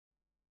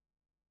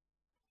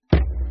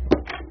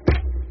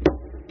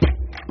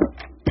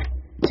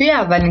توی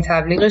اولین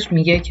تبلیغش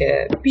میگه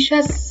که بیش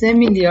از 3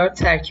 میلیارد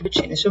ترکیب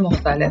چینش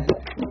مختلفه،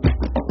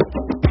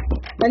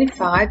 ولی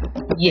فقط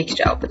یک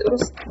جواب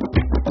درست.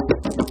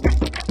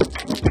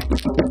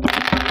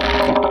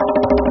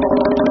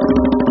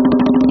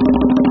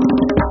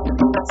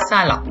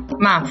 سلام،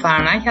 من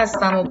فرانک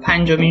هستم و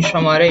 5مین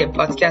شماره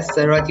پادکست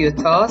رادیو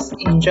تاس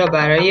اینجا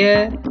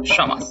برای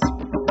شماست.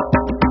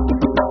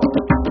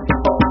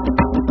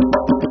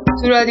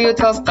 تو رادیو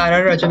تاس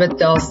قرار راجع به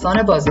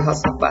داستان بازی ها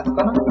صحبت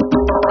کنم.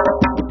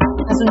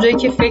 از اونجایی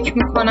که فکر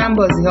میکنم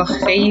بازی ها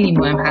خیلی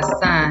مهم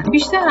هستن،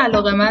 بیشتر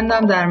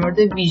علاقه‌مندم در مورد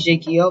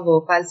ویژگی‌ها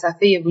و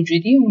فلسفه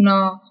وجودی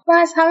اونا و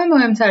از همه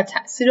مهمتر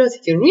تأثیراتی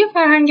که روی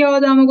فرهنگ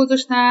آدم‌ها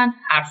گذاشتن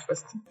حرف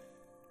بزنم.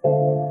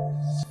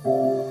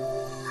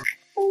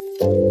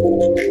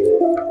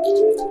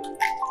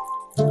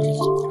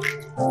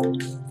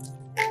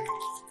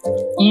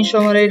 این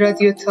شماره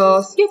رادیو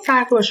تاس یه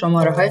فرق با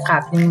شماره‌های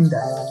قبلیمون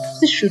داره.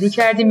 شروع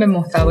کردیم به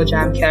محتوا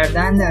جمع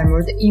کردن در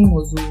مورد این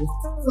موضوع.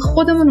 به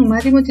خودمون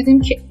اومدیم و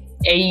دیدیم که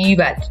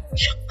ایول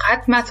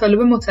چقدر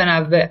مطالب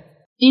متنوع.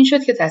 این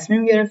شد که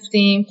تصمیم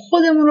گرفتیم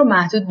خودمون رو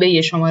محدود به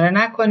یه شماره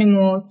نکنیم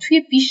و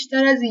توی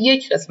بیشتر از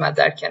یک قسمت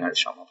در کنار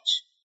شما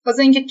باشیم.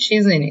 واسه اینکه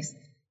چیزی نیست.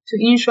 تو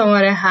این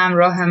شماره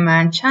همراه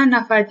من چند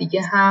نفر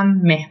دیگه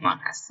هم مهمان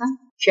هستن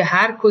که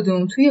هر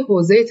کدوم توی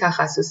حوزه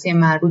تخصصی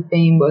مربوط به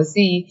این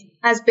بازی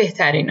از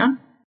بهترینان.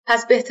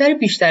 پس بهتره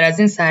بیشتر از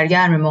این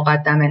سرگرم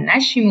مقدمه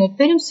نشیم و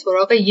بریم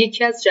سراغ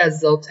یکی از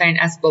جذابترین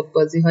اسباب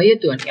بازی‌های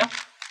دنیا.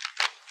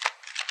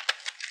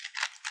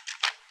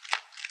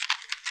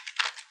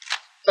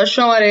 تا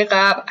شماره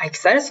قبل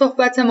اکثر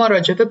صحبت ما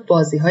راجع به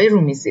بازی‌های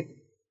رومیزی بود.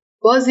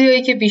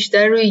 بازی‌هایی که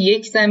بیشتر روی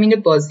یک زمین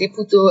بازی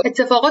بود و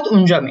اتفاقات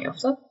اونجا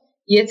می‌افتاد.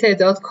 یه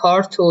تعداد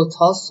کارت و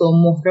تاس و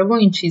مهره و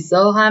این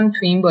چیزا هم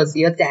توی این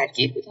بازی‌ها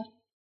درگیر بودن.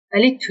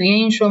 ولی توی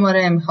این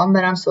شماره میخوام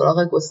برم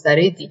سراغ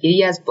گستره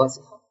دیگه‌ای از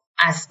بازی‌ها.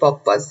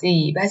 اسباب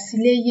بازی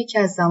وسیله یکی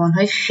از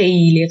زمانهای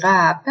خیلی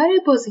قبل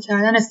برای بازی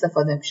کردن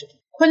استفاده می‌شد.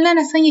 کلاً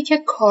اصلا یکی از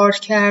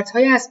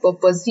کارکردهای اسباب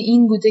بازی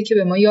این بوده که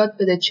به ما یاد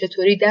بده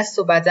چطوری دست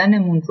و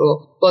بدنمون رو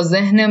با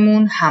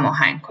ذهنمون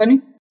هماهنگ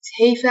کنیم.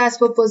 طیف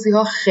اسباب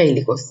بازی‌ها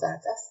خیلی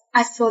گسترده است.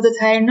 از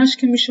ساده‌تریناش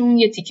که میشه اون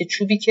یه تیکه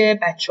چوبی که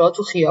بچه‌ها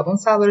تو خیابون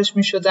سوارش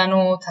می‌شدن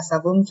و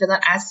تصور می‌کردن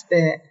اسب،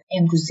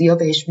 امروزی‌ها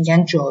بهش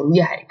میگن جاروی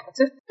هری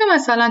پاتر، یا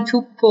مثلا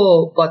توپ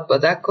و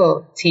بادبادک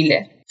و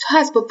تیله، تا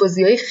اسباب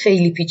بازی‌های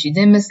خیلی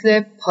پیچیده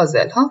مثل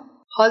پازل‌ها.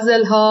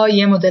 پازل‌ها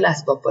یه مدل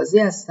اسباب بازی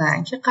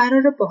هستن که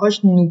قراره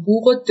باهاش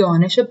نبوغ و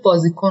دانش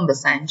بازیکن رو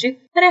سنجید.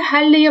 برای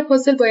حل یه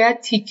پازل باید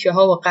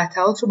تیکه‌ها و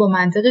قطعات رو با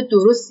منطق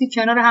درستی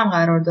کنار هم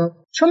قرار داد.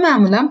 چون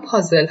معمولاً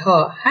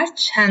پازل‌ها هر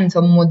چند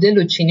تا مدل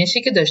و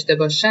چینشی که داشته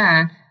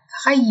باشن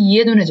فقط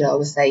یه دونه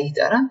جواب صحیح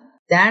دارن.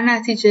 در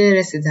نتیجه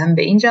رسیدن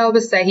به این جواب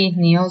صحیح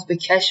نیاز به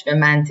کشف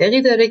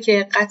منطقی داره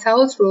که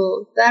قطعات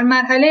رو در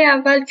مرحله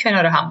اول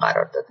کنار هم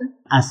قرار داده.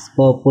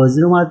 اسباب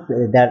بازی رو ما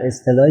در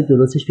اصطلاح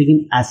درستش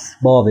بگیم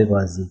اسباب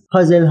بازی.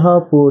 پازل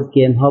ها، بورد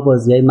گیم ها،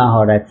 بازی های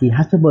مهارتی،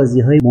 حتی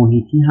بازی های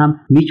محیطی هم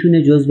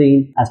میتونه جزو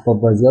این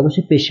اسباب بازی ها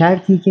باشه به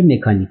شرطی که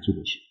مکانیکی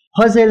باشه.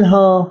 پازل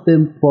ها به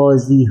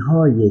بازی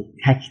های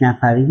تک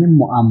نفره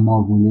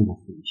معماگونه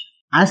گفته میشه.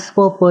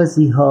 اسباب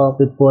بازی ها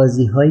به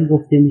بازی هایی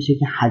گفته میشه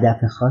که هدف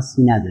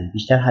خاصی نداره،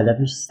 بیشتر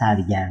هدفش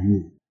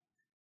سرگرمیه.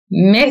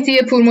 مهدی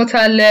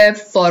پورمطلب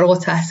فارغ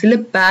التحصیل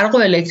برق و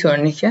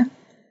الکترونیکه.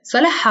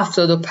 سال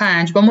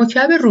 75 با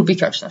مکعب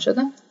روبیک آشنا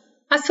شدم.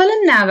 از سال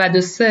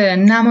 93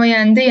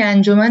 نماینده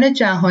انجمن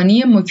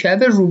جهانی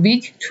مکعب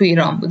روبیک تو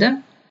ایران بوده.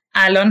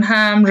 الان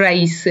هم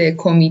رئیس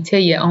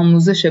کمیته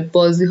آموزش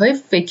بازی‌های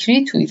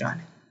فکری تو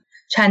ایرانه.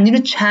 چندین و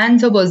چند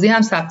تا بازی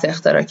هم ثبت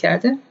اختراع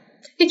کرده.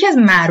 یکی از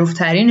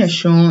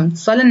معروف‌ترینشون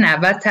سال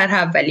 90 طرح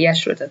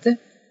اولیه‌اش رو داده.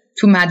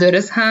 تو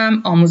مدارس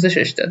هم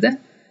آموزشش داده.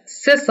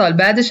 3 سال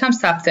بعدش هم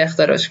ثبت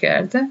اختراعش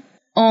کرده.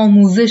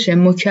 آموزش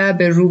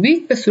مکعب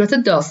روبیک به صورت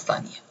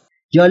داستانیه.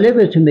 جالب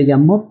بهتون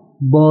بگم ما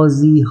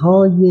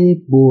بازی‌های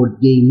بورد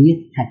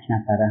گیمی تک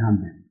نفره هم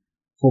داریم.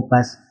 خب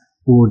پس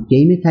بورد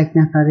گیم تک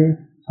نفره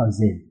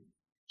پازل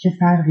چه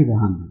فرقی با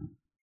هم داره؟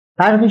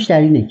 فرقش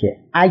در اینه که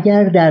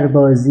اگر در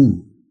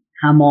بازی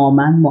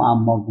تماماً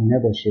معماگونه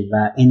باشه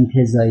و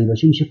انتزاعی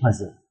باشه میشه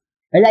پازل.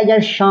 ولی اگر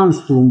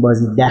شانس تو اون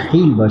بازی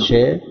دخیل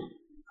باشه،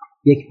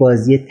 یک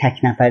بازی تک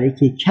نفره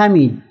که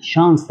کمی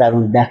شانس در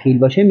اون دخیل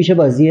باشه میشه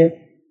بازی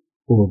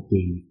بورد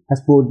گیم.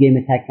 پس بورد گیم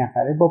تک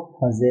نفره با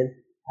پازل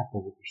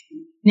تفاوتش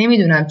داره.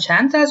 نمیدونم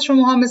چند تا از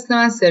شماها مثل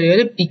من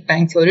سریال بیگ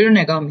بنگ تئوری رو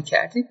نگاه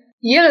می‌کردید.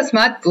 یه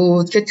قسمت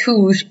بود که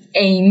توش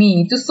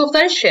ایمی دوست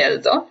دختر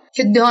شلدون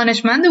که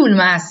دانشمند علوم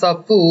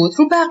اعصاب بود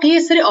رو بقیه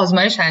سری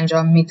آزمایش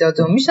انجام میداد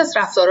و میشه از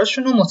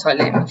رفتاراشون رو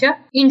مطالعه میکرد،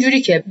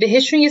 اینجوری که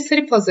بهشون یه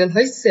سری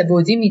پازل‌های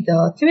سه‌بعدی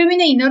میداد که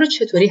ببینه اینا رو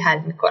چطوری حل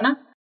میکنن.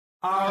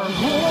 Our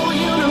whole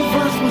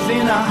universe was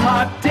in a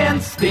hot,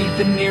 dense state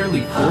that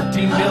nearly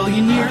 14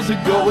 billion years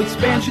ago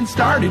expansion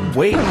started.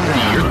 Wait,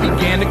 the earth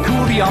began to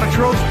cool, the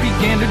autotrophs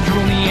began to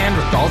drool,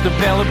 Neanderthals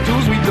developed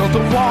tools, we built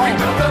a wall. We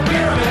built the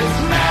pyramids,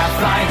 math,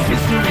 science,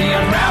 history,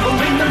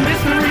 unraveling the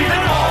mystery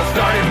that all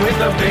started with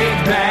a big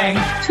bang.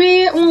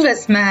 توی اون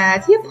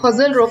قسمت یه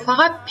پازل رو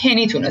فقط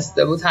پنی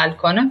تونسته بود حل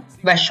کنه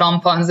و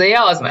شامپانزه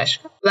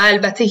آزمایشگاه و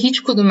البته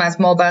هیچ کدوم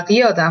از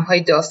مابقی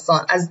آدم‌های داستان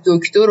از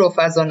دکتر و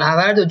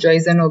فضانورد و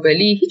جایزه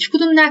نوبلی هیچ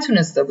کدوم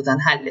نتونسته بودن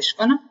حلش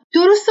کنن.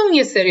 درسته اون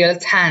یه سریال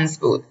طنز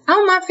بود، اما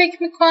من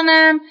فکر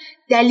میکنم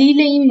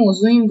دلیل این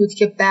موضوع این بود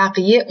که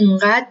بقیه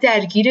اونقدر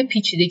درگیر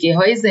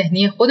پیچیدگی‌های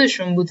ذهنی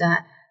خودشون بودن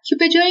که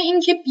به جای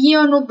اینکه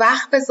بیان و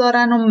وقت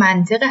بذارن و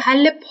منطق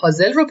حل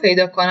پازل رو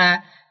پیدا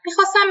کنن،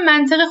 میخواستن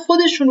منطق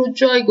خودشون رو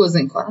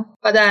جایگزین کنن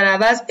و در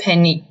عوض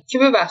پنی که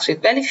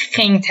ببخشید ولی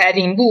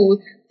خنگ‌ترین بود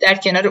در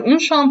کنار اون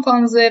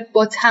شامپانزه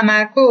با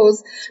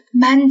تمرکز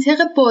منطق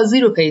بازی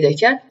رو پیدا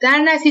کرد. در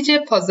نتیجه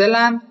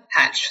پازلم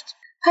حل شد.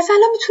 پس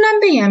الان میتونم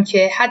بگم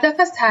که هدف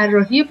از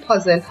طراحی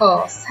پازل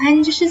ها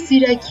سنجش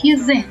زیرکی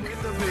ذهن.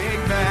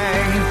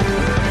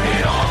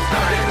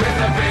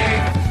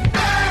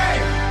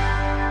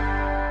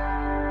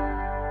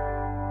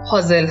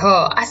 پازل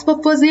ها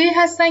اسباب بازی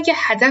هستن که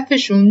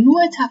هدفشون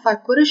نوع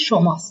تفکر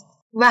شماست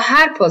و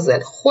هر پازل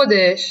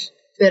خودش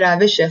به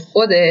روش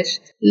خودش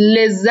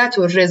لذت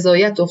و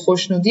رضایت و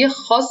خوشنودی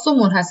خاص و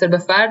منحصر به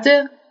فرد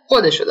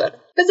خودشو داره.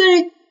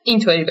 بذارید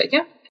اینطوری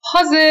بگم،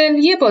 پازل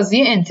یه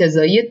بازی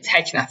انتزاعی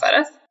تک نفر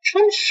است،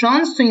 چون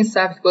شانس تو این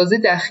سبک بازی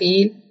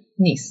دخیل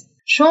نیست.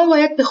 شما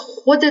باید به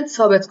خودت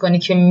ثابت کنی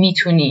که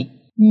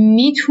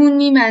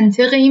میتونی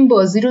منطق این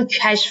بازی رو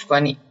کشف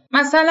کنی.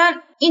 مثلا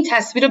این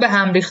تصویر به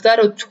هم ریخته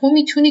رو تو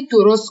میتونی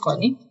درست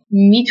کنی،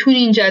 میتونی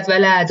این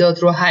جدول اعداد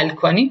رو حل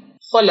کنی.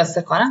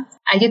 خلاصه کنم،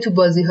 اگه تو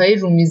بازی‌های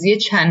رومیزی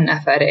چند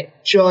نفره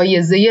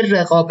جایزه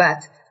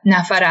رقابت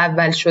نفر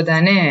اول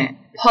شدنه،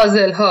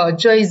 پازل‌ها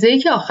جایزه‌ای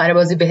که آخر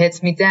بازی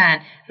بهت میدن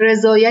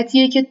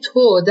رضایتیه که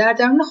تو در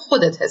درون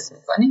خودت حس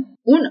می‌کنی.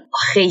 اون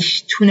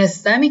خیش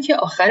تونستمی که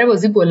آخر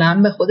بازی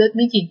بلند به خودت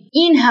میگی.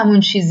 این همون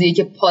چیزیه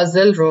که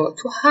پازل رو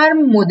تو هر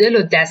مدل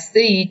و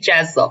دسته‌ای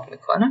جذاب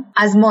میکنه.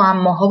 از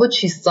معماها و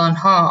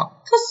چیستان‌ها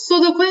تا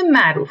سودوکوی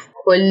معروف،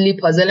 کلی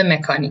پازل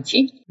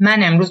مکانیکی.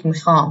 من امروز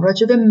میخوام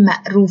راجع به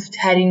معروف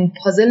ترین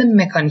پازل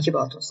مکانیکی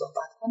باهاتون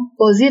صحبت کنم.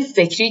 بازی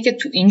فکری که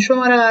تو این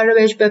شماره قراره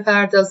بهش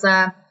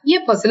بپردازم یه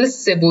پازل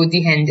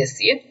سه‌بعدی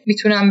هندسیه.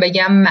 میتونم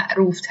بگم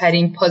معروف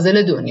ترین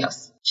پازل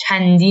دنیاست.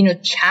 چندین و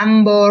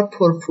چند بار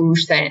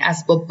پرفروش ترین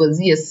اسباب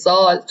بازی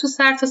سال تو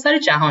سرتاسر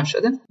جهان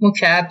شده.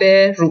 مکعب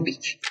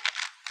روبیک.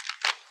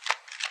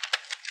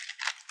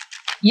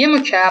 یه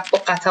مکعب با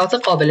قطعات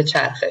قابل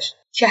چرخش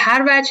که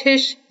هر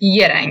وجهش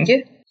یه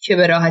رنگه که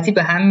به راحتی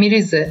به هم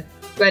میریزه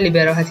ولی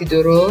به راحتی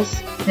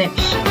درست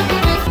نمیشه.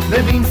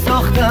 ببین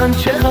ساختن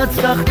چقدر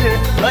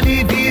سخته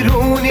ولی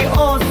بیرونی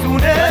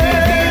آسونه.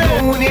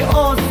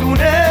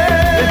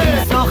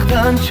 ببین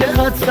ساختن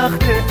چقدر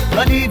سخته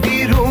ولی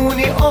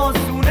بیرونی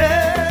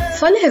آسونه.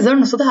 سال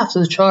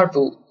 1974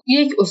 بود.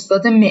 یک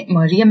استاد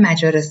معماری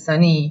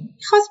مجارستانی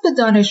می‌خواست به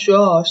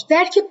دانشجوهاش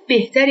درک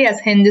بهتری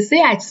از هندسه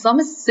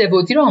اجسام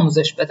سه‌بعدی رو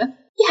آموزش بده.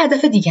 یه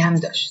هدف دیگه هم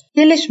داشت.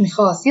 دلش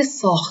می‌خواست یه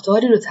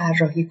ساختاری رو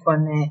طراحی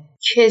کنه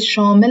که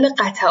شامل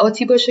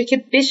قطعاتی باشه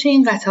که بشه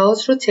این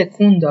قطعات رو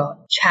تکون داد،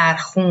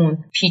 چرخون،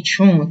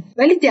 پیچون،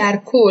 ولی در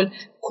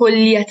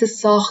کلیت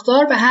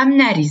ساختار به هم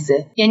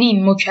نریزه. یعنی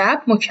این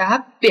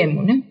مکعب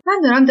بمونه.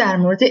 من دارم در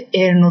مورد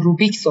ارنو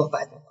روبیک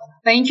صحبت می‌کنم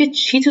و اینکه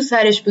چی تو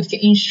سرش بود که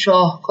این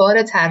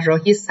شاهکار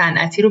طراحی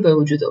صنعتی رو به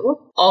وجود آورد.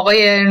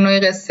 آقای ارنوی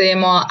قصه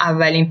ما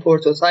اولین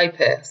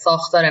پروتوتایپ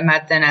ساختار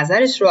مد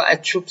نظرش رو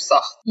از چوب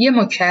ساخت. یه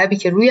مکعبی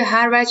که روی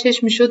هر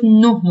وجهش میشد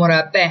 9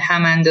 مربع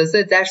هم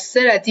اندازه در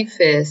 3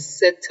 ردیف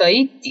 3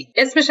 تایی دید.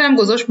 اسمش هم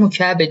گذاشت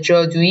مکعب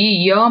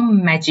جادویی یا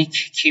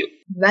ماجیک کیوب.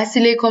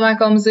 وسیله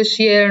کمک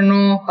آموزشی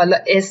ارنو حالا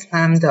اسم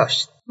هم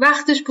داشت.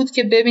 وقتش بود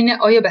که ببینه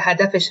آیا به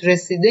هدفش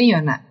رسیده یا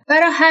نه.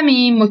 برای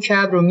همین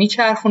مکعب رو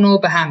میچرخونه و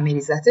به هم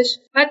میریزتش.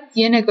 بعد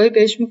یه نگاهی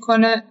بهش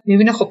میکنه،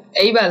 میبینه خب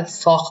ایول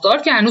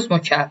ساختار که هنوز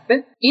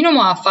مکعبه. اینو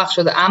موفق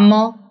شده،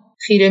 اما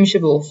خیره میشه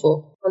به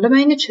افق. حالا من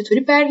اینو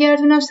چطوری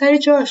برگردونم سر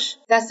جاش؟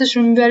 دستش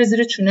رو میبره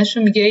زیر چونش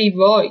و میگه ای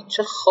وای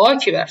چه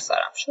خاکی بر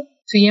سرم شد.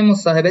 توی یه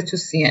مصاحبه تو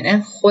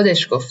CNN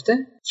خودش گفته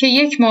که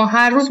 1 ماه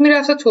هر روز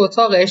میرفته تو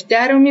اتاقش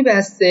در رو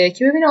میبسته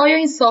که ببینه آیا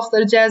این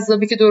ساختار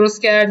جذابی که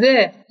درست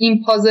کرده،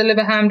 این پازل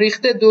به هم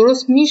ریخته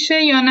درست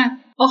میشه یا نه.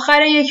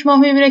 آخر 1 ماه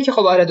میبینه که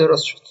خب آره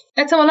درست شد.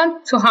 احتمالاً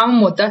تو همون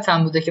مدت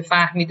هم بوده که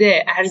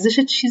فهمیده ارزش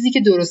چیزی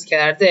که درست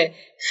کرده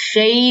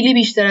خیلی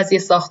بیشتر از یه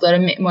ساختار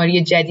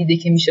معماری جدیده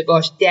که میشه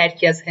باش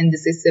درکی از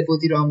هندسه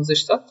سه‌بعدی رو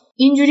آموزش داد.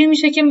 اینجوری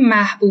میشه که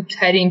محبوب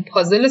ترین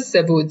پازل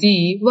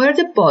سه‌بعدی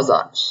وارد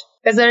بازار میشه.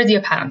 بذارید یه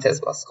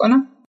پرانتز باز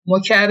کنم.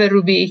 مکعب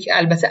روبیک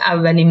البته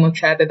اولین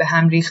مکعب به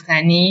هم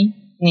ریختنی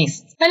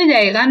نیست، ولی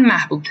دقیقاً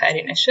محبوب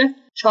ترینشه.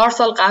 4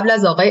 سال قبل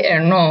از آقای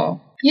ارنو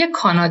یه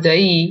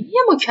کانادایی یه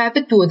مکعب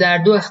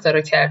 2x2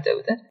 اختراع کرده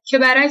بوده که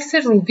برعکس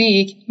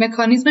روبیک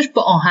مکانیزمش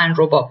با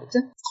آهنربا بوده.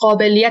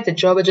 قابلیت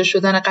جابجا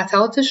شدن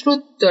قطعاتش رو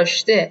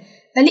داشته،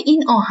 ولی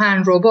این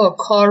آهنربا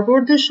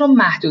کاربردش رو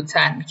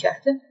محدودتر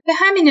میکرده. به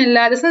همین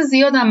علت اصلا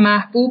زیادم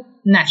محبوب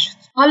نشد.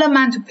 حالا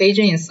من تو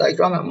پیج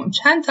اینستاگراممون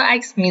چند تا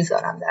عکس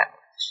میذارم در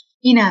موردش.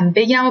 اینم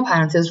بگم و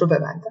پرانتز رو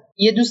ببندم.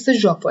 یه دوست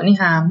ژاپنی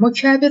هم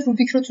مکعب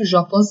روبیک رو تو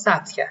ژاپن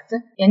ثبت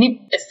کرده، یعنی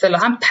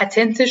اصطلاحاً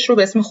پتنتش رو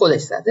به اسم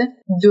خودش زده.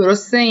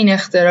 درسته این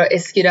اختراع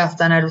اسکی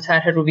رفتن رو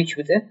طرح روبیک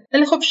بوده،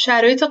 ولی خب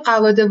شرایط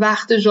قواعد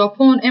وقت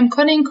ژاپن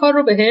امکان این کار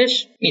رو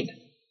بهش میده.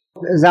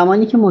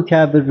 زمانی که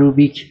مکعب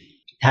روبیک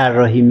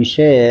طراحی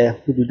میشه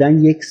حدوداً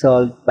 1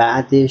 سال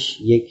بعدش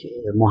یک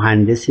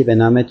مهندسی به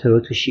نام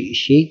توروتوشی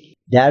ایشیک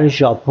در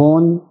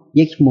ژاپن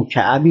یک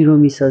مکعبی رو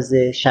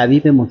میسازه شبیه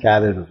به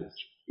مکعب روبیک،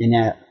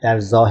 یعنی در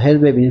ظاهر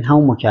ببینید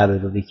همون مکعب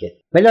روبیکه.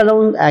 ولی حالا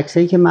اون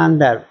عکسایی که من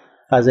در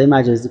فضای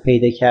مجازی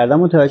پیدا کردم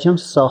متوجه شدم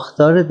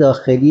ساختار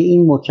داخلی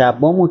این مکعب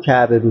با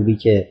مکعب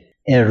روبیک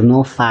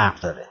ارنو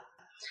فرق داره.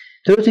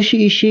 توروتوشی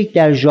ایشیک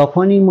در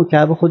ژاپن این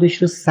مکعب خودش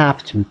رو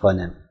ثبت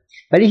میکنه،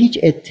 ولی هیچ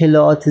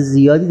اطلاعات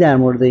زیادی در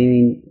مورد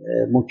این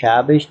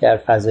مکعبش در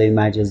فضای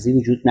مجازی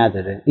وجود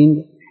نداره.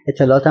 این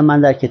اطلاعات هم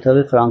من در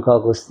کتاب فرانک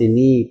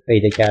آگوستینی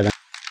پیدا کردم.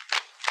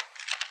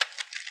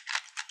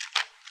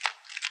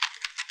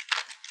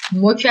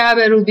 مکعب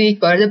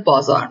روبیک وارد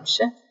بازار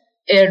میشه.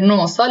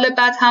 ارنو سال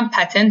بعد هم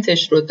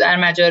پتنتش رو در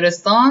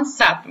مجارستان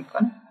ثبت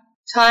میکنه.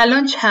 تا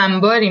الان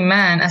چند باری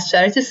من از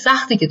شرایط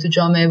سختی که تو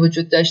جامعه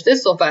وجود داشته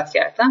صحبت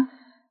کردم،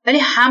 ولی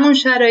همون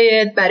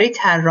شرایط برای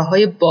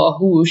طراحای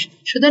باهوش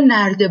شده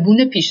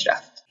نردبون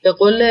پیشرفت. به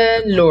قول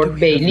لورد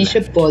بیلیش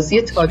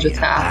بازی تاج و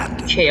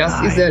تخت،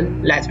 Chaos is a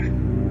ladder.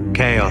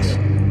 Chaos.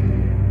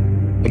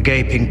 A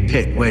gaping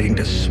pit waiting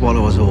to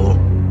swallow us all.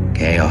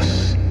 Chaos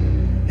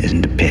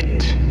isn't a pit.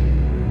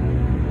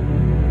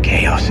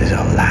 Chaos is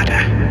a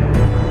ladder.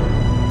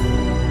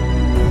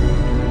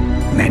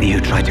 Many who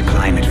try to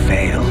climb it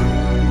fail,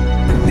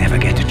 never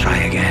get to try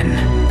again.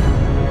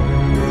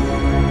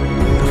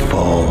 The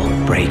fall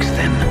breaks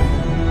them.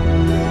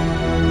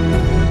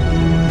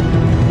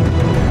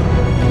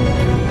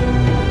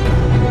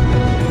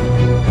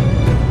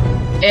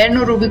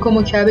 ارنو، روبیک و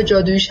مکعب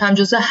جادوییش هم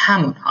جزو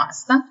همونها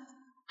هستن.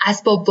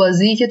 اسباب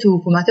بازی که تو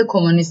حکومت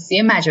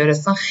کمونیستی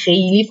مجارستان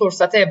خیلی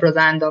فرصت ابراز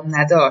اندام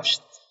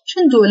نداشت،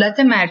 چون دولت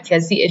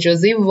مرکزی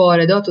اجازه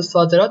واردات و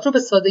صادرات رو به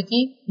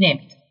سادگی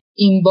نمیده.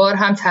 این بار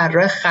هم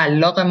طراح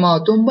خلاق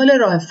ما دنبال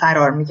راه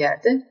فرار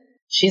میگرده.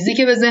 چیزی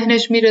که به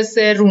ذهنش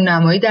میرسه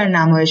رونمایی در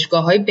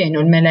نمایشگاه‌های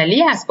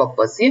بین‌المللی اسباب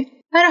بازی.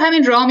 برای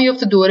همین راه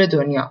میفته دور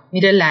دنیا،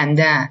 میره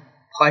لندن،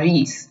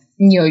 پاریس،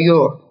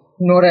 نیویورک،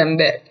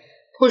 نورنبرگ،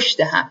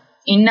 پشت هم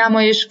این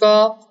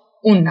نمایشگاه،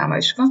 اون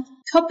نمایشگاه،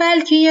 تا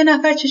بلکه یه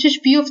نفر چشش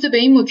بیفته به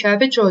این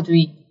مکعب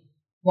جادویی.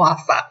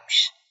 موفق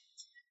میشه.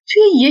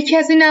 توی یکی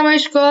از این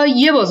نمایشگاه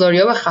یه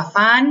بازاریاب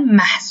خفن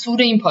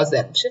محصور این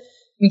پازل میشه.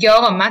 میگه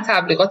آقا من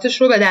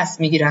تبلیغاتش رو به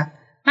دست میگیرم،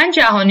 من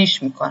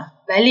جهانیش میکنم،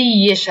 ولی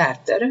یه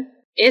شرط داره،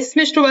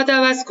 اسمش رو باید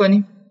عوض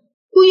کنیم.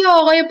 گویا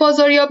آقای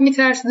بازاریاب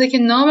میترسیده که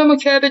نام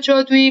مکعب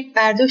جادویی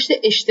برداشت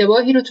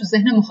اشتباهی رو تو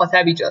ذهن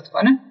مخاطب ایجاد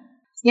کنه،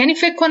 یعنی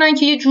فکر کنن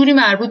که یه جوری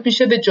مربوط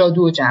میشه به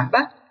جادو و جنبه.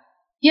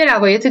 یه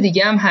روایت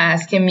دیگه هم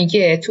هست که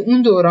میگه تو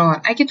اون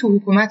دوران اگه تو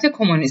حکومت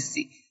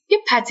کمونیستی یه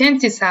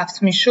پتنتی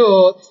ثبت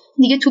میشد،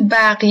 دیگه تو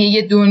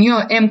بقیه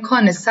دنیا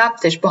امکان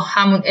ثبتش با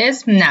همون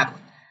اسم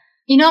نبود.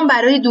 اینا هم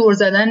برای دور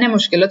زدن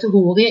مشکلات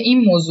حقوقی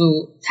این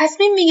موضوع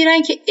تصمیم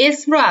میگیرن که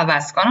اسم رو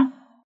عوض کنن.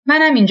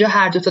 منم اینجا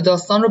هر دوتا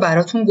داستان رو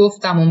براتون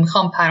گفتم و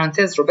میخوام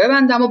پرانتز رو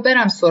ببندم و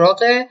برم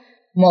سراغ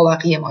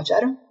مابقی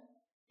ماجرا.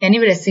 یعنی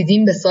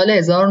رسیدیم به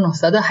سال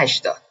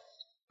 1980،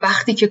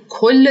 وقتی که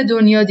کل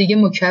دنیا دیگه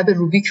مکعب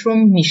روبیک رو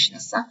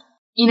میشناسن.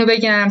 اینو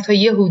بگم تا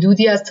یه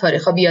حدودی از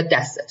تاریخا بیاد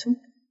دستتون.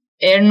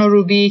 ارنو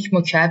روبیک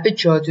مکعب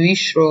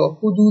جادوییش رو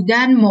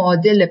حدوداً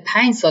معادل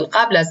 5 سال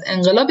قبل از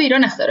انقلاب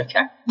ایران اختراع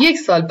کرد. 1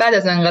 سال بعد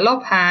از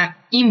انقلاب هم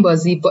این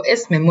بازی با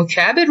اسم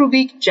مکعب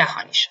روبیک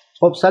جهانی شد.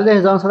 خب سال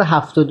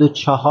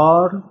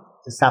 1974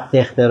 ثبت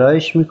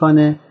اختراعش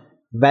میکنه،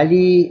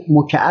 ولی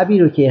مکعبی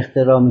رو که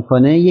اختراع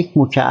میکنه یک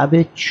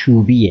مکعب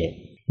چوبیه،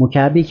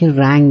 مکعبی که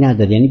رنگ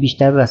نداره، یعنی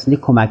بیشتر به وسیله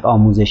کمک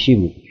آموزشی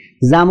بود.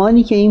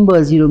 زمانی که این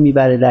بازی رو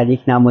میبره در یک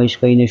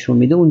نمایشگاهی نشون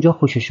میده، اونجا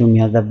خوششون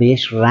میاد و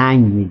بهش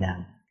رنگ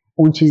میدن.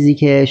 اون چیزی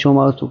که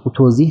شما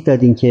توضیح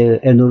دادین که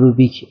ارنو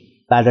روبیک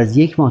بعد از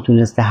 1 ماه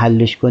تونسته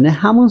حلش کنه،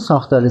 همون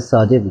ساختار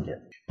ساده بوده.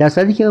 در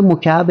صورتی که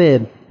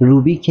مکعب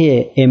روبیک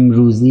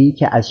امروزی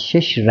که از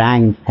 6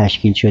 رنگ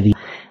تشکیل شده،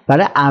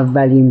 برای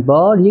اولین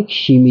بار یک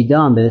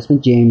شیمیدان به اسم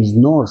جیمز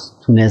نورس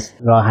تونست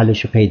راه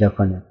حلش رو پیدا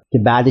کنه که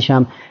بعدش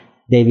هم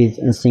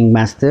دیوید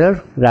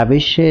سینگمستر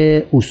روش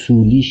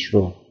اصولیش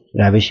رو،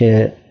 روش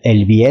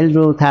LBL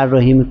رو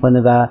طراحی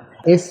میکنه و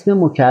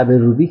اسم مکعب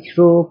روبیک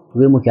رو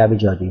روی مکعب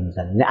جادویی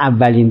میزنه. یعنی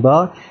اولین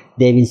بار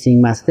دیوید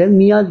سینگمستر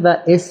میاد و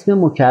اسم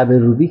مکعب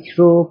روبیک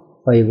رو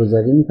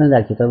پایه‌گذاری میکنه،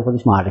 در کتاب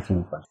خودش معرفی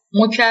میکنه.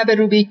 مکعب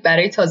روبیک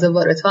برای تازه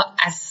واردها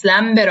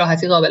اصلاً به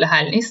راحتی قابل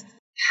حل نیست.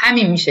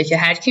 همین میشه که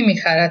هر کی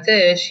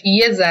میخرتش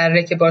یه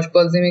ذره که باش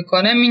بازی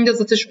میکنه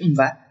میندازتش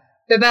اونور.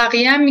 به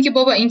بقیه هم میگه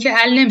بابا این که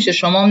حل نمیشه،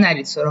 شما هم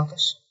نرید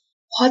سراغش.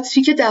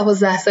 پاتریک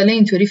 12 ساله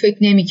اینطوری فکر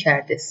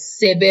نمی‌کرده.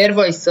 سبر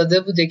وایساده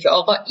بوده که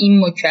آقا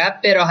این مکعب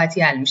به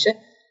راحتی حل میشه.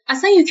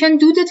 اصلا you can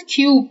do that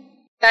cube.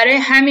 برای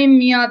همین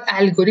میاد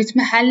الگوریتم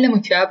حل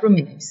مکعب رو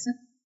مینویسه.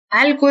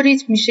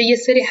 الگوریتم میشه یه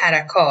سری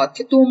حرکات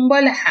که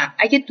دنبال هم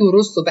اگه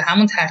درست و به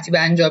همون ترتیب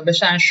انجام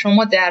بشن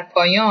شما در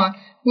پایان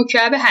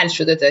مکعب حل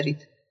شده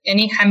دارید.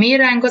 یعنی همه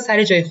رنگ‌ها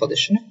سر جای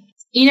خودشونه.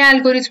 این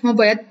الگوریتم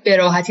باید به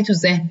راحتی تو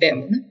ذهن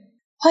بمونه.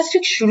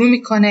 پاتریک شروع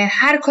میکنه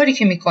هر کاری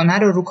که میکنه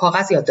رو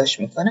کاغذ یادداشت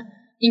میکنه.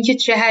 اینکه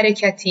چه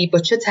حرکتی با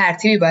چه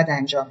ترتیبی باید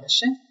انجام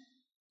بشه.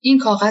 این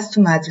کاغذ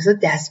تو مدرسه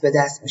دست به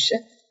دست میشه.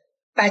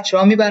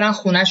 بچه‌ها میبرن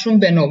خونه‌شون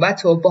به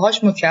نوبت و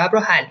باهاش مکعب رو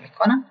حل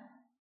میکنن.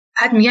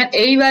 بعد میگن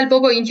ایول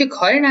بابا این که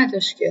کاری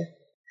نداشت که.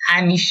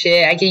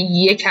 همیشه اگه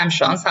یکم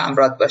شانس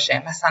همراه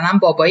باشه، مثلا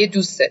بابای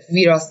دوستت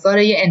ویراستار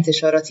یه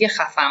انتشاراتی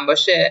خفن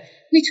باشه،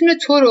 میتونه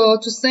تو رو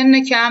تو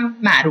سن کم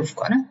معروف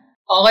کنه.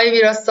 آقای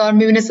ویراستار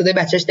میبینه صدای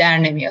بچهش در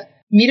نمیاد،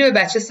 میره به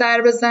بچه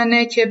سر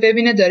بزنه که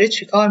ببینه داره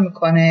چیکار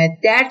میکنه.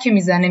 در که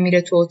میزنه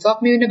میره تو اتاق،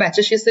 میبینه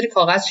بچهش یه سری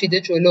کاغذ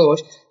چیده جلوش،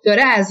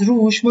 داره از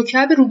روش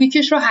مکعب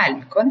روبیکش رو حل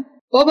میکنه.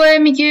 بابا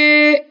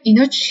میگه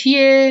اینا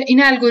چیه؟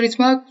 این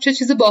الگوریتما چه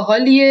چیز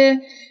باحالیه؟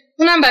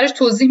 اونم براش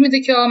توضیح میده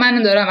که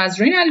من دارم از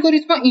روی این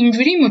الگوریتما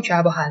اینجوری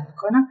مکعب حل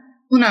میکنم.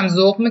 اونم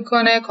ذوق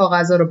میکنه،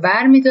 کاغذا رو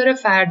برمی‌داره،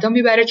 فردا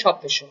میبره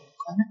چاپشون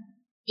میکنه.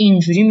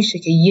 اینجوری میشه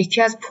که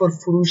یکی از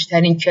پرفروش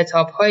ترین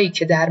کتاب‌هایی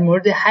که در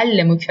مورد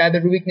حل مکعب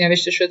روبیک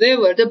نوشته شده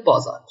وارد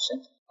بازار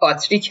میشه.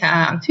 پاتریک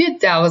هم توی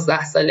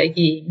 12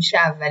 سالگی میشه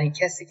اولین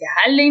کسی که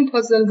حل این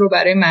پازل رو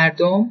برای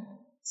مردم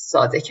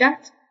ساده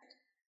کرد.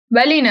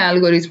 ولی این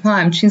الگوریتم‌ها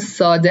همچین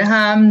ساده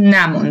هم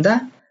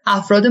نموندن.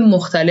 افراد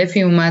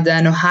مختلفی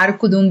اومدن و هر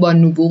کدوم با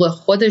نبوغ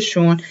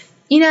خودشون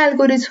این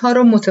الگوریتم‌ها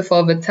رو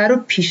متفاوت‌تر و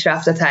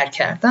پیشرفته‌تر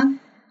کردن.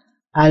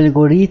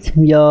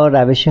 الگوریتم یا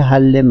روش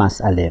حل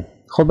مسئله.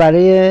 خب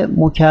برای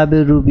مکعب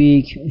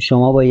روبیک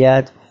شما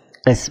باید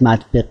قسمت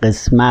به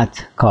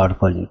قسمت کار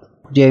کنید.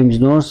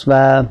 جیمز نورس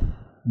و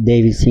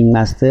دیوید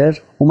سینگمستر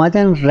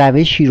اومدن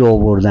روشی رو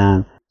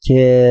آوردن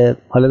که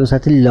حالا به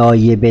صورت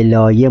لایه به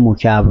لایه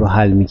مکعب رو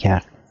حل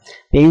می‌کرد.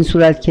 به این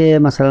صورت که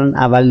مثلا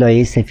اول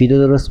لایه سفید رو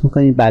درست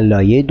میکنید، بعد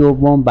لایه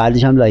دوم،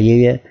 بعدش هم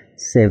لایه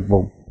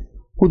سوم.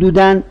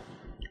 حدوداً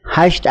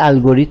 8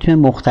 الگوریتم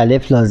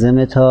مختلف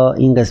لازمه تا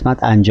این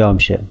قسمت انجام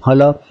شه.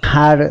 حالا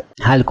هر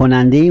حل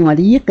کننده ای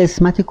اومده یه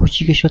قسمت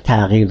کوچیکش رو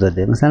تغییر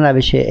داده. مثلا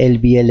روش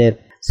LBL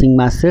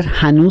سینگمستر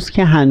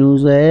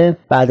هنوزه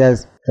بعد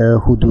از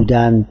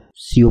حدوداً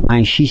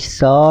 35-6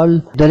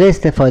 سال داره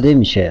استفاده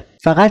میشه،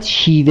 فقط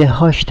شیوه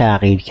هاش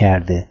تغییر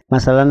کرده.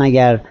 مثلا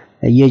اگر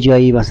یه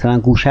جایی مثلا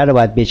گوشه رو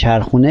باید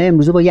بچرخونه،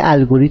 امروزه با یه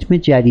الگوریتم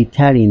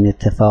جدیدتر این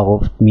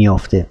اتفاق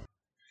میافته.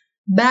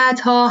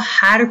 بعدها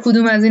هر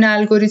کدوم از این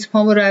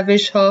الگوریتم‌ها و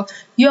روش‌ها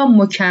یا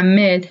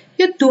مکمل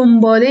یا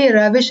دنباله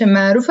روش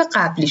معروف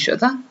قبلی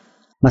شدن.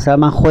 مثلا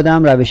من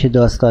خودم روش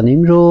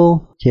داستانیم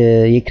رو که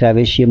یک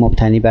روشی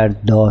مبتنی بر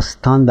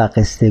داستان و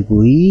قصه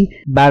گویی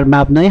بر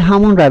مبنای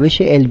همون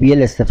روش LBL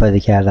استفاده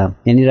کردم.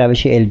 یعنی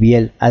روش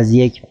LBL از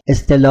یک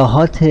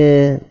اصطلاحات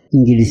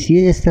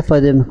انگلیسی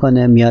استفاده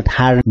میکنه، میاد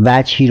هر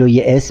وجهی رو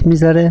یه اسم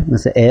میذاره،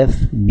 مثل F,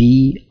 B,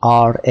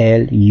 R,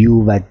 L,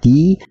 U و D.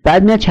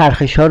 بعد میاد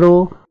چرخش ها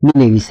رو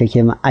مینویسه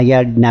که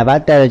اگر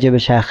 90 درجه به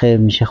چرخه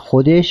میشه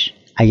خودش،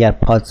 اگر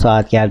پاد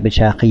ساعتگرد به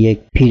چرخه یک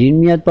پرین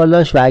میاد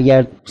بالاش، و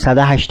اگر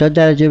 180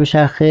 درجه به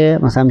چرخه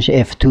مثلا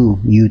میشه F2,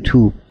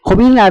 U2. خب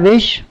این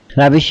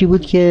روشی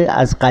بود که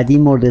از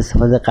قدیم مورد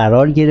استفاده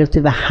قرار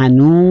گرفته و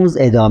هنوز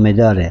ادامه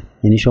داره.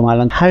 یعنی شما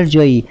الان هر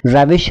جایی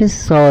روش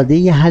ساده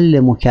ی حل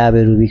مکعب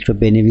روبیک رو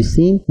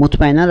بنویسین،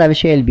 مطمئنا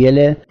روش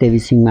LBL دیوید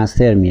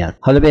سینگمستر میاد،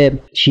 حالا به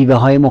شیوه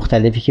های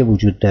مختلفی که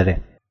وجود داره.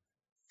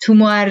 تو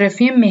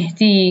معرفی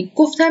مهدی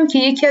گفتم که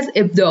یکی از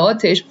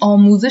ابداعاتش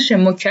آموزش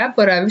مکعب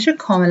با روش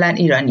کاملا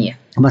ایرانیه.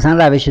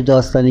 مثلا روش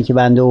داستانی که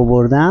بنده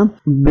آوردم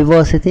به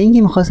واسطه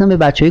اینکه میخواستم به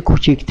بچهای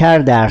کوچکتر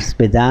درس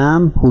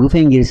بدم، حروف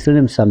انگلیسی رو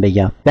نمیستم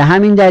بگم، به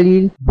همین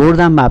دلیل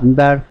بردم مبنی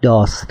بر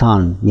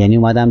داستان. یعنی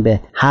اومدم به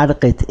هر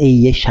قطعه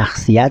یه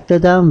شخصیت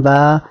دادم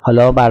و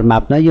حالا بر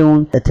مبنای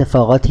اون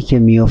اتفاقاتی که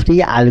میفته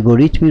یه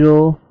الگوریتمی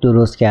رو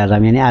درست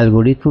کردم. یعنی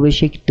الگوریتم رو به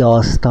یک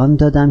داستان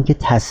دادم که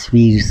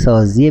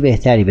تصویرسازی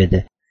بهتری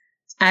بده.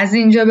 از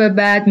اینجا به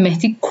بعد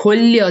مهدی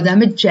کلی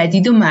آدم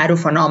جدید و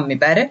معروف و نام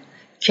میبره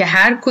که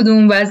هر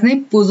کدوم وزنه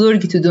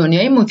بزرگی تو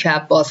دنیای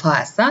مکعب بازها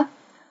هستن.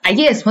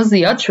 اگه اسما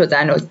زیاد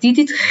شدن و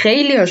دیدید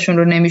خیلی هاشون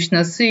رو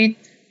نمیشناسید،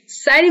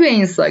 سری به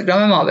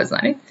اینستاگرام ما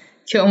بزنید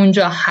که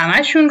اونجا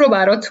همشون رو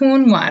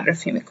براتون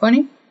معرفی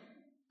میکنیم.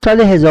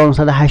 سال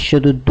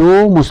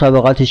 1982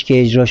 مسابقاتش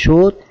که اجرا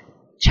شد،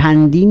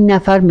 چندین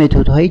نفر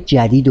متدهای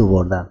جدید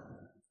آوردن.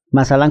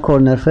 مثلا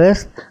کورنر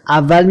فرست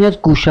اول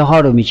میاد گوشه ها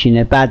رو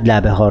میچینه، بعد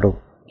لبه ها رو،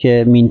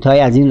 که مینتای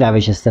از این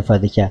روش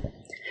استفاده کرد.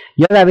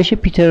 یا روش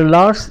پیتر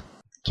لارس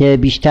که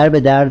بیشتر به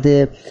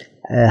درد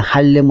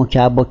حل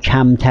مکعب با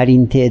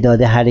کمترین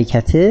تعداد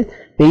حرکته،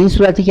 به این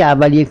صورتی که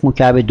اول یک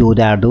مکعب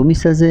 2x2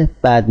 میسازه،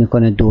 بعد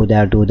میکنه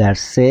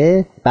 2x2x3،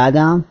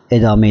 بعدم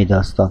ادامه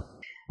داستان.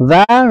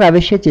 و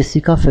روش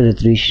جسیکا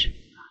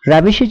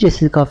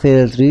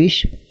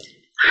فردریش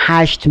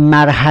 8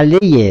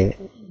 مرحله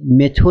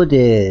متد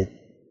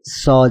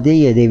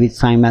ساده دیوید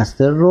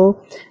سینگمستر رو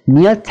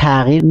میاد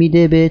تغییر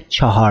میده به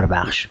 4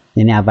 بخش.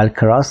 یعنی اول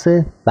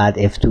کراسه،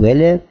 بعد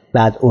F2L،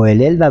 بعد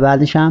OLL و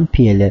بعدش هم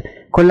PLL.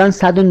 کلا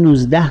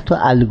 119 تا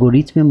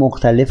الگوریتم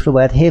مختلف رو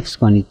باید حفظ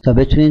کنید تا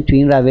بتونید تو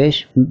این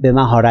روش به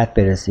مهارت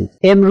برسید.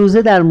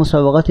 امروزه در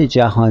مسابقات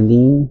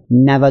جهانی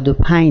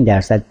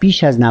 95%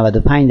 بیش از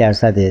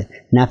 95%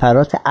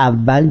 نفرات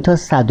اول تا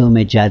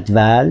صدم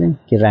جدول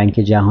که رنک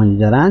جهانی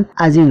دارن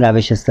از این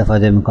روش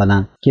استفاده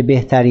میکنن که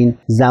بهترین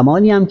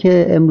زمانی هم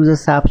که امروزه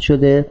ثبت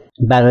شده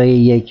برای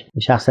یک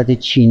شخصیت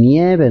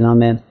چینیه به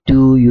نام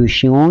دو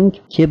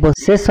یوشیونگ که با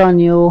 3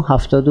 ثانیه و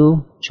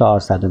 74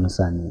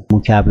 ثانیه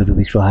مکعب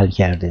روبیک رو حل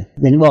کرده.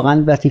 یعنی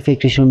واقعا وقتی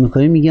فکرشون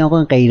میکنیم میگن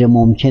آقا غیر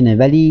ممکنه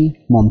ولی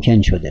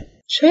ممکن شده.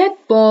 شاید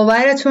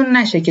باورتون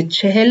نشه که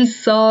 40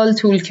 سال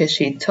طول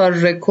کشید تا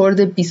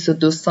رکورد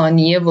 22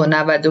 ثانیه و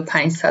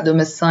 95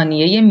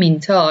 ثانیه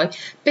مینتای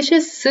بشه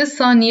 3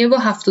 ثانیه و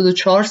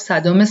 74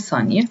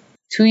 ثانیه.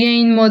 توی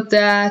این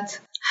مدت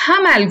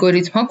هم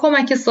الگوریتم ها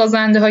کمک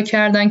سازنده ها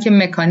کردن که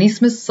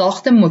مکانیسم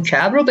ساخت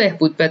مکعب رو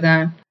بهبود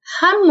بدن،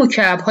 هم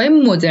مکعب های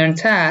مدرن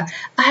تر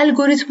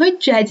الگوریتم های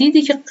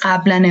جدیدی که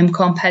قبلا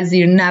امکان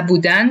پذیر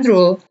نبودند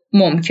رو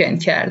ممکن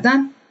کردن.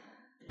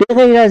 به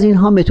غیر از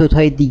اینها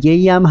متدهای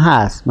دیگه‌ای هم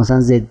هست،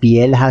 مثلا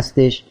ZBL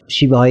هستش،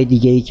 شیوه های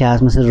دیگه‌ای که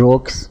هست مثل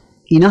روکس.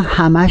 اینا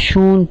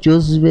همشون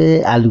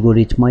جزو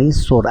الگوریتم‌های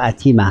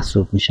سرعتی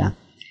محسوب میشن.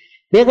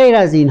 به غیر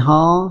از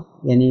اینها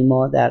یعنی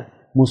ما در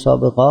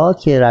مسابقات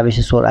که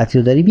روش سرعتی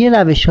رو داریم یه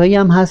روش‌هایی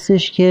هم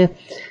هستش که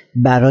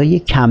برای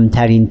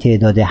کمترین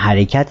تعداد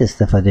حرکت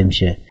استفاده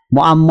میشه.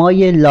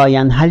 معمای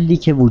لاینحلی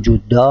که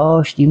وجود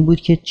داشت این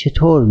بود که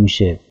چطور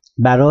میشه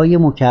برای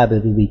مکعب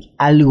روبیک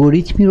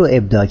الگوریتمی رو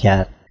ابداع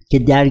کرد که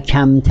در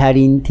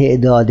کمترین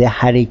تعداد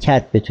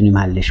حرکت بتونیم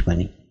حلش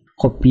کنیم.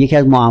 خب یکی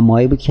از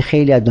معماهایی بود که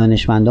خیلی از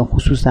دانشمندان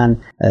خصوصا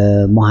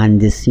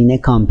مهندسین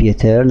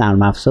کامپیوتر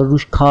نرم افزار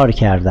روش کار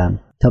کردن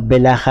تا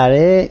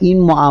بالاخره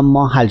این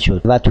معما حل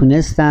شد و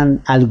تونستن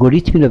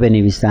الگوریتمی رو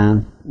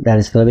بنویسن، در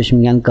اصطلاح بهش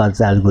میگن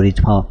گادز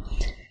الگوریتم ها،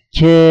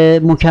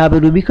 که مکعب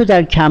روبیک رو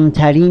در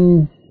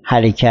کمترین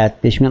حرکت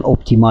بهش میگن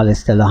اپتیمال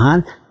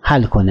اصطلاحاً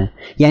حل کنه.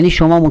 یعنی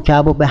شما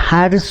مکعب رو به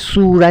هر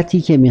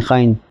صورتی که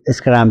میخواین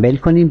اسکرامبل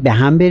کنین، به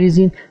هم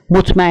بریزین،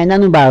 مطمئناً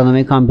اون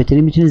برنامه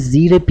کامپیوتری میتونه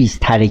زیر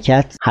 20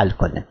 حرکت حل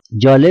کنه.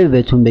 جالبه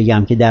بهتون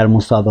بگم که در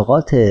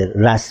مسابقات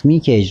رسمی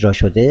که اجرا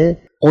شده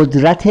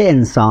قدرت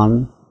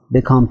انسان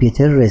به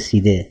کامپیوتر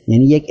رسیده.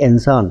 یعنی یک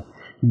انسان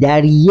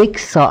در 1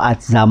 ساعت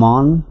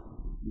زمان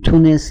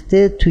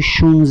تونسته تو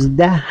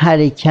 16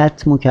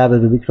 حرکت مکعب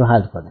روبیک رو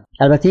حل کنه.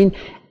 البته این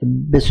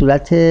به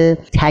صورت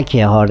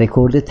تکه ها،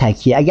 رکورد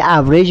تکی. اگه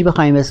اوریج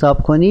بخوایم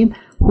حساب کنیم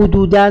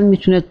حدوداً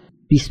میتونه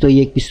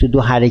 21-22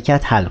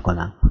 حرکت حل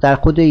کنن. در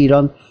خود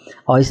ایران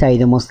آقای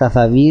سعید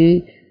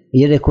مصطفی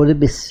یه رکورد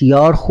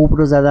بسیار خوب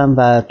رو زدن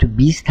و تو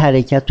 20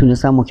 حرکت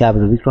تونستن مکعب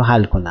روبیک رو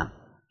حل کنن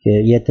که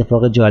یه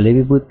اتفاق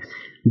جالبی بود.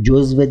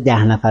 جزو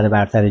 10 نفر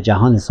برتر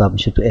جهان حساب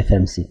میشه تو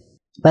FMC.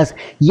 پس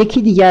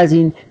یکی دیگه از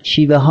این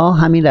شیوه ها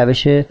همین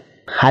روش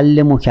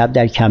حل مکعب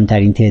در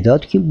کمترین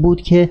تعداد که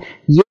بود که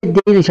یه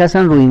عده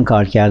نشستن روی این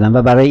کار کردن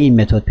و برای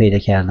این متد پیدا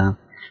کردن.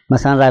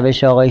 مثلا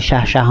روش آقای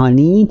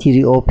شهشهانی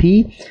تیری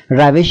اوپی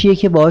روشیه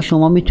که باهاش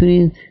شما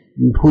میتونید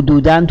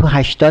حدوداً تو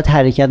 80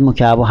 حرکت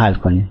مکعب رو حل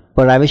کنید.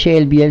 با روش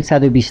LBL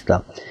 120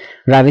 تا،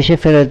 روش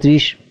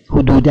فردریش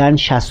حدوداً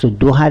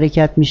 62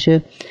 حرکت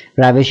میشه،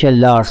 روش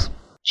لارس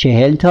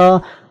 40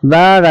 تا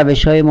و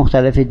روش های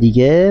مختلف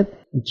دیگه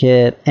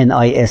که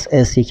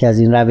NISS یکی از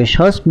این روش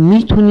هاست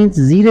میتونید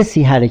زیر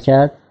 30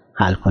 حرکت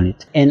حل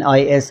کنید.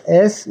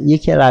 NISS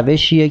یک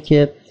روشیه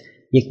که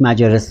یک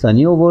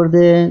مجارستانی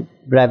آورده،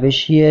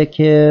 روشیه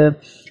که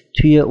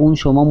توی اون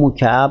شما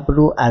مکعب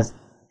رو از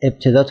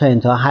ابتدا تا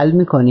انتها حل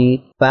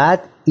میکنید، بعد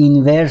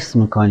اینورس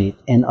میکنید.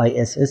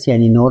 NISS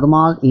یعنی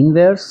نورمال،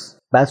 اینورس،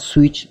 بعد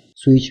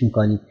سویچ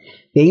میکنید.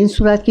 به این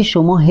صورت که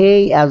شما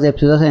هی از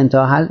ابتدا تا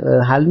انتها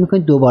حل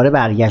میکنید، دوباره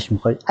برگشت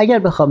میکنید. اگر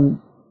بخوام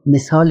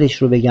مثالش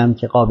رو بگم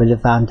که قابل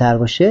فهمتر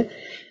باشه،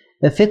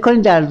 فکر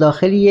کنید در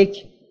داخل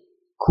یک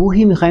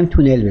کوهی میخوایم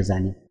تونل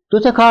بزنیم. 2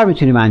 تا کار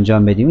میتونیم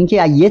انجام بدیم.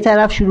 اینکه از یه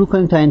طرف شروع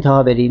کنیم تا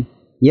انتها بریم.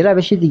 یه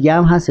روش دیگه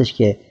هم هستش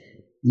که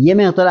یه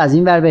مقدار از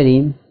این ور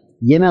بریم،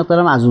 یه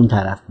مقدارم از اون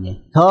طرف میه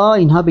تا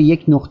اینها به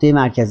یک نقطه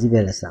مرکزی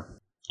برسن.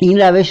 این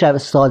روش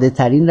ساده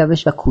ترین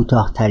روش و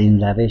کوتاه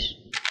ترین روش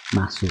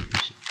محسوب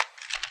میشه.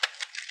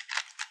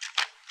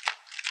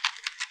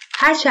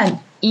 هرچند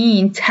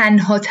این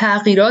تنها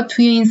تغییرات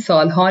توی این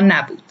سالها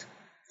نبود.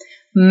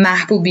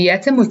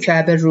 محبوبیت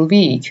مکعب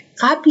روبیک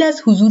قبل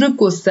از حضور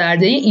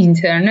گسترده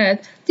اینترنت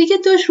دیگه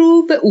داشت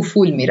رو به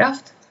افول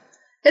میرفت.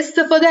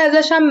 استفاده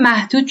ازش هم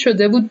محدود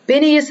شده بود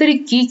بین یه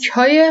سری گیک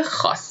های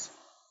خاص.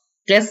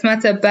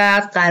 قسمت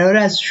بعد قرار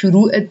از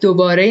شروع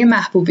دوباره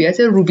محبوبیت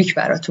روبیک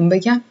براتون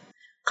بگم.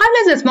 قبل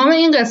از اتمام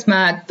این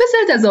قسمت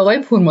بذارید از آقای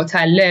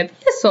پورمطلب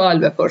یه سوال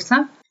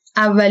بپرسم.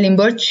 اولین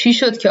بار چی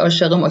شد که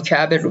عاشق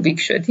مکعب روبیک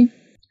شدیم؟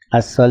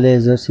 از سال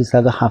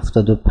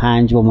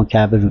 1375 با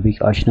مکعب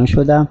روبیک آشنا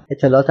شدم.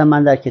 اطلاعاتم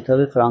من در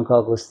کتاب فرانک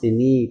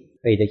آگوستینی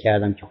پیدا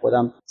کردم که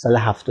خودم سال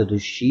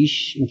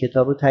 76 این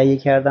کتاب رو تهیه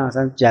کردم.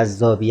 اصلا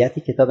جذابیت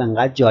کتاب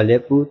انقدر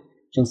جالب بود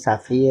چون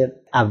صفحه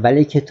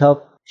اول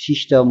کتاب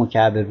 6 تا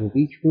مکعب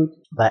روبیک بود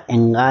و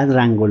انقدر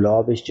رنگ و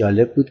لعابش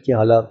جالب بود که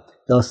حالا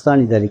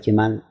داستانی داره که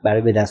من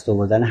برای به دست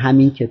آوردن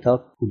همین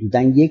کتاب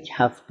حدوداً 1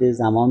 هفته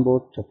زمان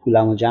برد تا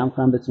پولمو جمع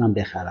کنم بتونم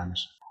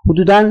بخرمش.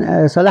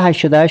 حدوداً سال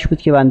 88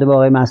 بود که بنده با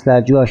آقای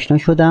مصلحت‌جو آشنا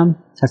شدم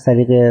از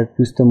طریق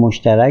دوست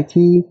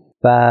مشترکی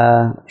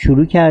و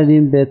شروع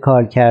کردیم به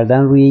کار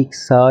کردن روی یک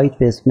سایت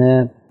به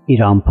اسم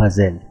ایران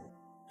پازل.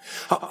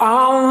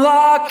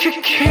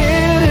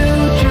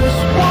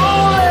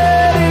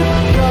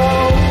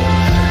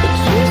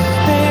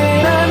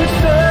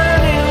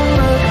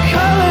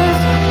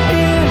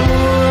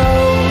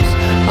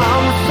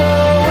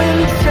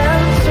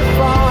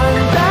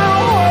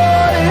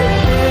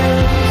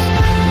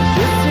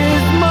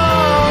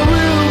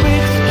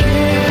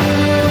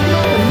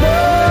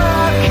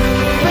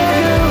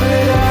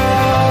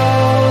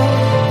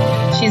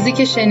 چیزی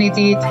که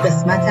شنیدید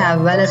قسمت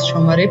اول از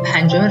شماره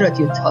 5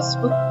 رادیو تاس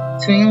بود.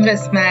 تو این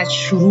قسمت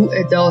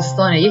شروع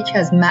داستان یکی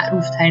از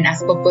معروف‌ترین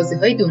اسباب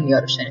بازی‌های دنیا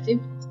رو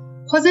شنیدیم.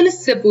 پازل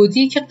 3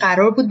 بعدی که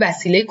قرار بود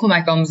وسیله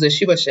کمک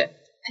آموزشی باشه،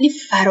 ولی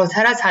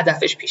فراتر از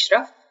هدفش پیش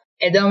رفت.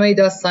 ادامه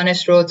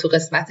داستانش رو تو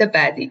قسمت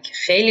بعدی که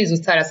خیلی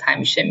زودتر از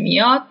همیشه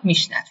میاد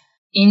میشنوید.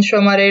 این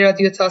شماره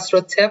رادیو تاس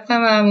رو طبق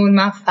معمول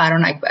من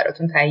فرانک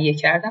براتون تهیه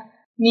کردم.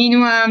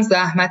 مینو هم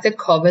زحمت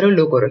کاور و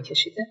لوگو رو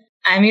کشیده.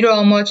 امیر و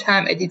آماج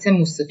هم ادیت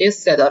موسیقی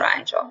صدا رو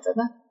انجام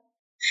دادن.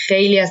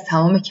 خیلی از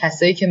تمام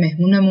کسایی که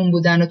مهمونمون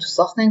بودن و تو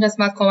ساخت این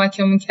قسمت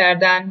کمکمون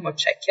کردن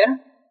متشکرم.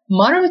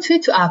 ما رو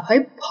میتونید تو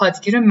اپ‌های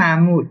پادگیر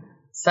معمول،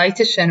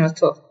 سایت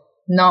شنوتو،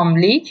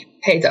 ناملیک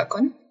پیدا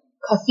کنید.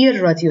 کافیه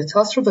رادیو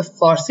تاس رو به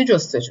فارسی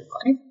جستجو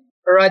کنید.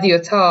 رادیو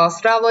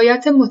تاس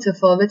روایت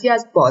متفاوتی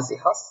از بازی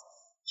هاست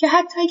که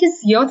حتی اگه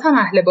زیاد هم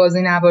اهل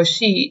بازی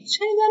نباشید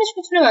شنیدنش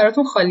میتونه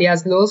براتون خالی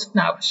از لطف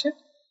نباشه.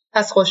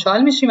 پس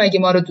خوشحال میشیم اگه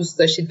ما رو دوست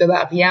داشتید به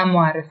بقیه هم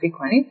معرفی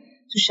کنید.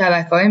 تو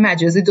شبکه‌های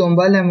مجازی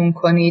دنبالمون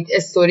کنید،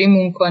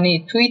 استوریمون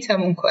کنید،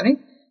 توییتمون کنید.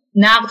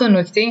 نقد و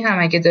نکته‌ای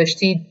هم اگه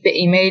داشتید به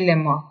ایمیل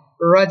ما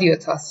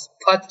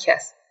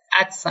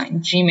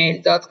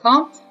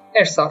radiotaspodcast@gmail.com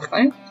ارسال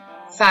کنید.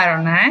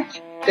 فرانک،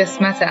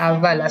 قسمت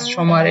اول از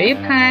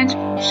شماره 5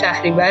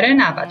 شهریور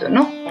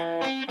 99.